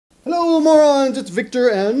Hello, morons! It's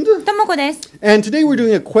Victor and... ともこです。 And today we're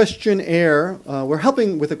doing a questionnaire. We're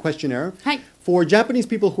helping with a questionnaire はい。 for Japanese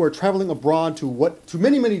people who are traveling abroad to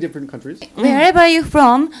many, many different countries. Wherever you're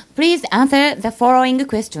from, please answer the following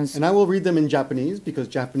questions. And I will read them in Japanese because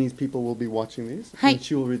Japanese people will be watching these. はい。 And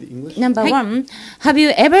she will read the English. Number one, have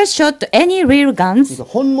you ever shot any real guns?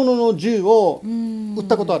 本物の銃を撃っ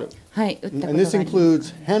たことある。はい、撃ったことがあ And り this ます。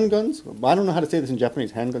 includes handguns. I don't know how to say this in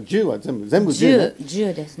Japanese. Handguns. 銃は全部銃ね。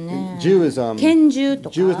銃ですね。銃 is 拳銃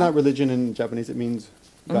とか。銃 is not religion in Japanese. It means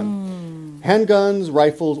gun. Handguns,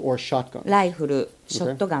 rifles, or shotguns. ライフル、シ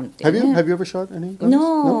ョットガンっていう Have you ね。 have you ever shot any guns?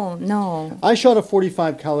 No. I shot a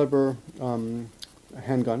 45 caliber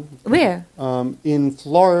handgun. Where? In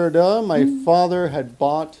Florida, my father had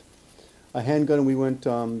bought a handgun, and we went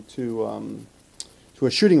to a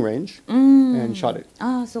shooting range and shot it.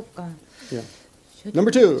 ああ、そっか。 Yeah. Number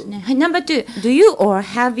two. はい、Number two, do you or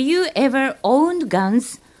have you ever owned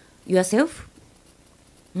guns yourself?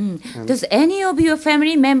 Does any of your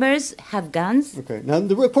family members have guns? Okay. Now,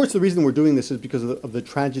 of course, the reason we're doing this is because of the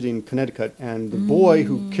tragedy in Connecticut and the boy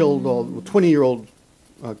who killed all 20-year-old,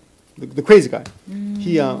 the crazy guy.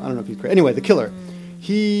 He, I don't know if he's crazy. Anyway, the killer.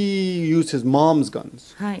 He used his mom's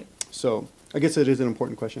guns. はい。 So, I guess it is an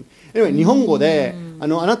important question. Anyway, 日本語で、あ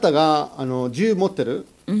なたが銃持ってる、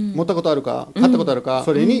持ったことあるか、買ったことあるか、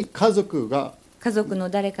それに家族が、家族の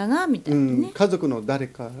誰かがみたいなね。家族の誰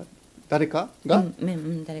かが、誰かが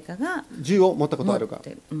銃を持ったことあるか、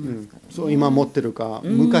そう今持ってるか、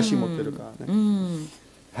昔持ってるかね。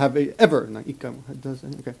Have you ever? 一回も。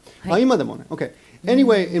Okay. 今でもね。Okay.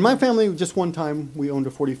 Anyway, in my family, just one time we owned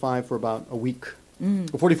a 45 for about a week.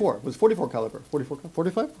 44. It was 44 caliber.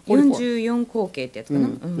 45? 44口径ってやつかな。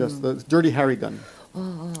Yes, the Dirty Harry gun.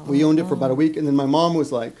 We owned it for about a week, and then my mom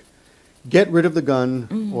was like, "Get rid of the gun,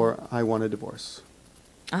 or I want a divorce."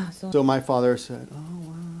 あ、そう。 So my father said, "Oh,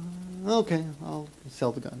 well, okay, I'll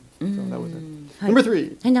sell the gun." So that was it. Number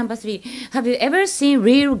three. Number three, have you ever seen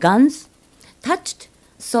real guns? Touched?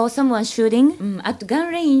 Saw someone shooting at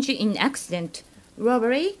gun range in accident,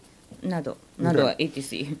 robbery? など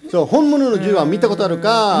etc. そう、本物の銃は見たことある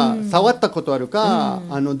か、触ったことあるか、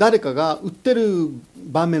誰かが撃ってる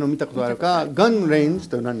場面を見たことあるか、ガンレンジ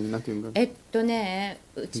となんていうの？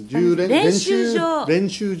練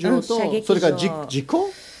習場と、それから事故？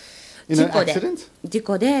事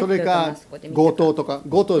故で、それから強盗とか、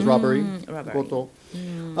強盗 is robbery。強盗。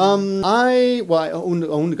I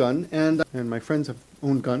owned a gun, and my friends have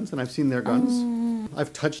owned guns, and I've seen their guns.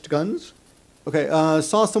 I've touched guns. Okay,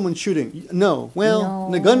 saw someone shooting. No. Well,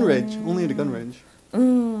 in a gun range. Only at a gun range.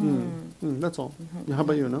 That's all. How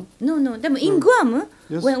about you, no? No. でも in Guam,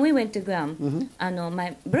 when we went to Guam,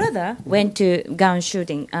 my brother went to gun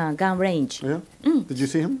shooting, gun range. Yeah? Did you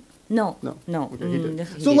see him? No. Okay, he did.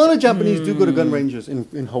 So a lot of Japanese do go to gun ranges in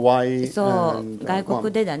Hawaii そう、 and 外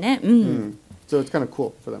国でだね。So it's kind of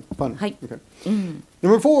cool for them. Fun. はい。 Okay.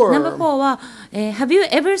 Number four. Number four は、have you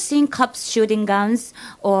ever seen cops shooting guns,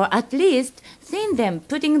 or at least seen them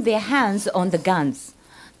putting their hands on the guns,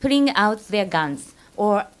 pulling out their guns,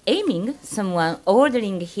 or aiming someone,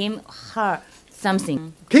 ordering him, her,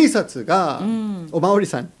 something? 警察が、おまわり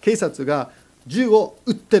さん、警察が銃を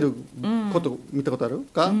撃ってること見たことある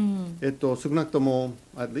か？少なくとも、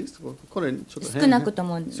at least これちょっと変。少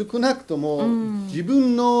なくとも自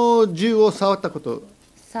分の銃を触ったこと、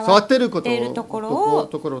触ってるところ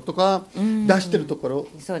とか、出してるところ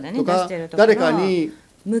とか、誰かに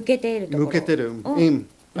向けているところ。aim.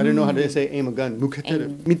 I don't know how to say aim a gun. 向けて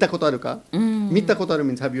る。見たことあるか？見たことある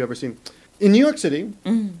means have you ever seen? In New York City,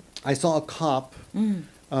 I saw a cop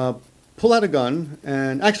pull out a gun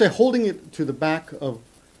and actually holding it to the back of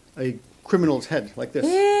a criminal's head like this.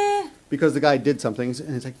 Because the guy did something,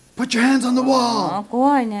 and he's like, "Put your hands on the wall."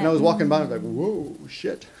 怖いね。 And I was walking by, I was like, "Whoa,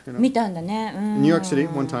 shit!" You know? 見たんだね。In New York City,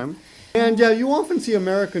 one time, and yeah, you often see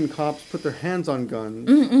American cops put their hands on guns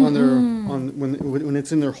when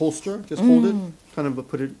it's in their holster, just hold it, kind of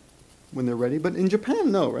put it when they're ready. But in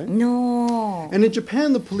Japan, no, right? No. And in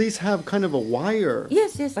Japan, the police have kind of a wire.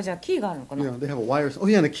 Yes. じゃあキーがあるのかな。Yeah, they have a wire. Oh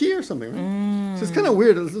yeah, and a key or something, right? So it's kind of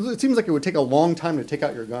weird. It seems like it would take a long time to take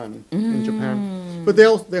out your gun in Japan. But they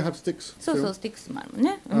have sticks. そう、スティックスもあるもん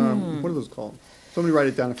ね。What are those called? Somebody write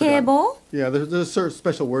it down. 警棒? Yeah, there's a sort of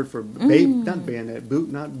special word for not bayonet,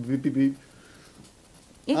 boot, not beep.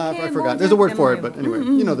 I forgot. There's a word for it, but anyway,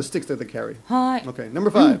 you know the sticks that they carry. はい。 Okay,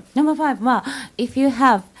 number five. Number five は、if you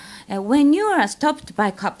have, when you are stopped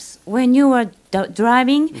by cops, when you were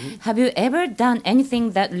driving, have you ever done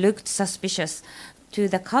anything that looked suspicious to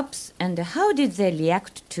the cops, and how did they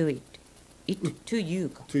react to it? To you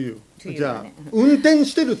か。To you. じゃあ運転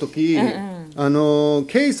してる時、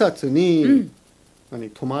警察に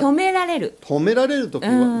止められる。止められる時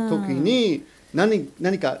に何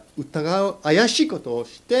か疑う怪しいことを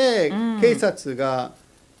して、警察が、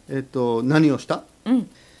何をした、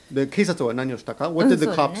で警察は何をしたか、What did the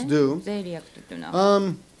cops do? They reacted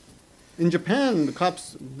to In Japan, the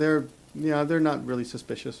cops, they're not really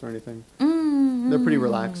suspicious or anything. They're pretty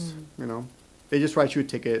relaxed, you know. They just write you a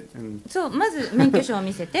ticket and そう、まず免許証を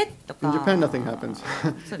見せてとか。In Japan, nothing happens.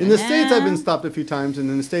 In the States, I've been stopped a few times, and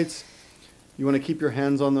in the States, you want to keep your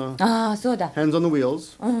hands on the そうだ。 hands on the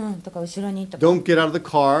wheels. とか後ろにとか。 Don't get out of the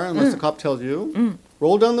car unless the cop tells you.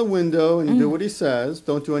 Roll down the window and do what he says.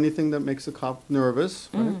 Don't do anything that makes the cop nervous.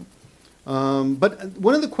 Right? But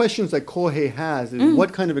one of the questions that Kohei has is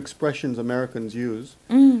what kind of expressions Americans use,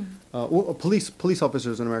 or police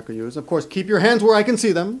officers in America use. Of course, keep your hands where I can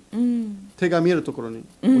see them. 手が見えるところに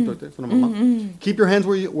置いといて、そのまま。Keep your hands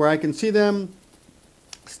where I can see them.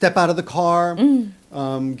 Step out of the car.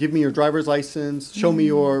 Give me your driver's license. Show me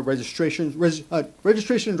your registration.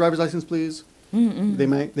 Registration and driver's license, please. They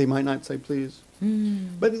might not say please.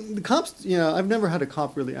 But the cops, I've never had a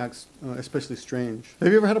cop really act especially strange.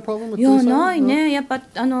 Have you ever had a problem with いや police? ないね。やっぱ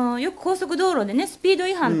よく高速道路でね、スピード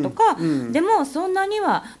違反とか、でもそんなに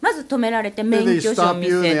はまず止められて免許証を見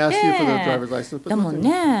せて。だもん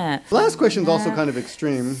ね。The last question is also kind of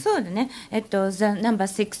extreme. そうだね。The number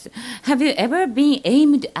 6. Have you ever been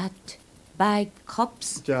aimed at by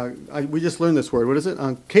cops? じゃあ、we just learned this word. What is it?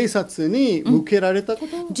 警察に向けられたこ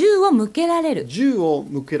と？銃を向けられる。銃を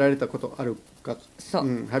向けられたことあるか？そう。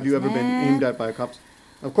Have you ever been aimed at by cops?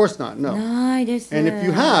 Of course not. No. ないです。And if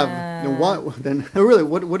you have, then really,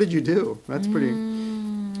 what did you do? That's pretty.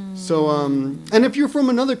 So, and if you're from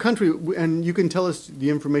another country and you can tell us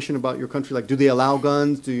the information about your country, like do they allow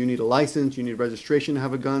guns? Do you need a license? Do you need registration to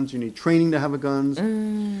have a gun? Do you need training to have a gun?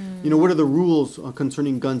 What are the rules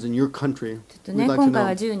concerning guns in your country? ちょっとね、今回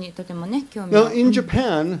は銃にとてもね、興味 Now, in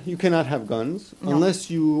Japan, you cannot have guns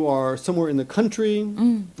unless you are somewhere in the country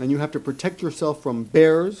and you have to protect yourself from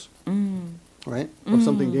bears. Right? Or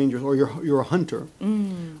something dangerous, or you're a hunter.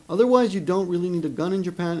 Otherwise, you don't really need a gun in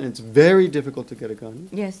Japan, and it's very difficult to get a gun.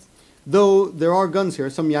 Yes. Though there are guns here,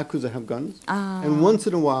 some yakuza have guns, and once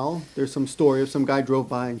in a while, there's some story of some guy drove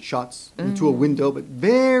by and shot into a window, but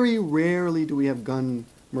very rarely do we have gun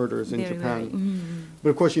murders in Japan. But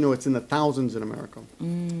of course, it's in the thousands in America.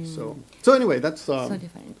 So anyway, that's So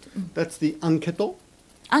different. that's the anketo.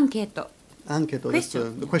 アンケート。 Anketo, that's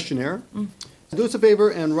the questionnaire. Do us a favor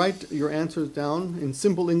and write your answers down in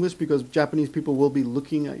simple English because Japanese people will be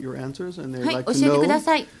looking at your answers and they はい、 like 教 to えてく know だ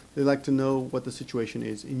さい。 they like to know what the situation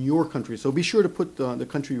is in your country. So be sure to put the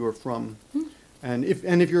country you are from. And if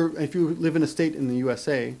you live in a state in the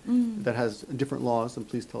USA that has different laws, then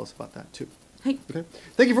please tell us about that too. はい。 Okay.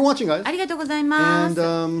 Thank you for watching, guys. ありがとうございます。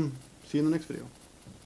 And see you in the next video.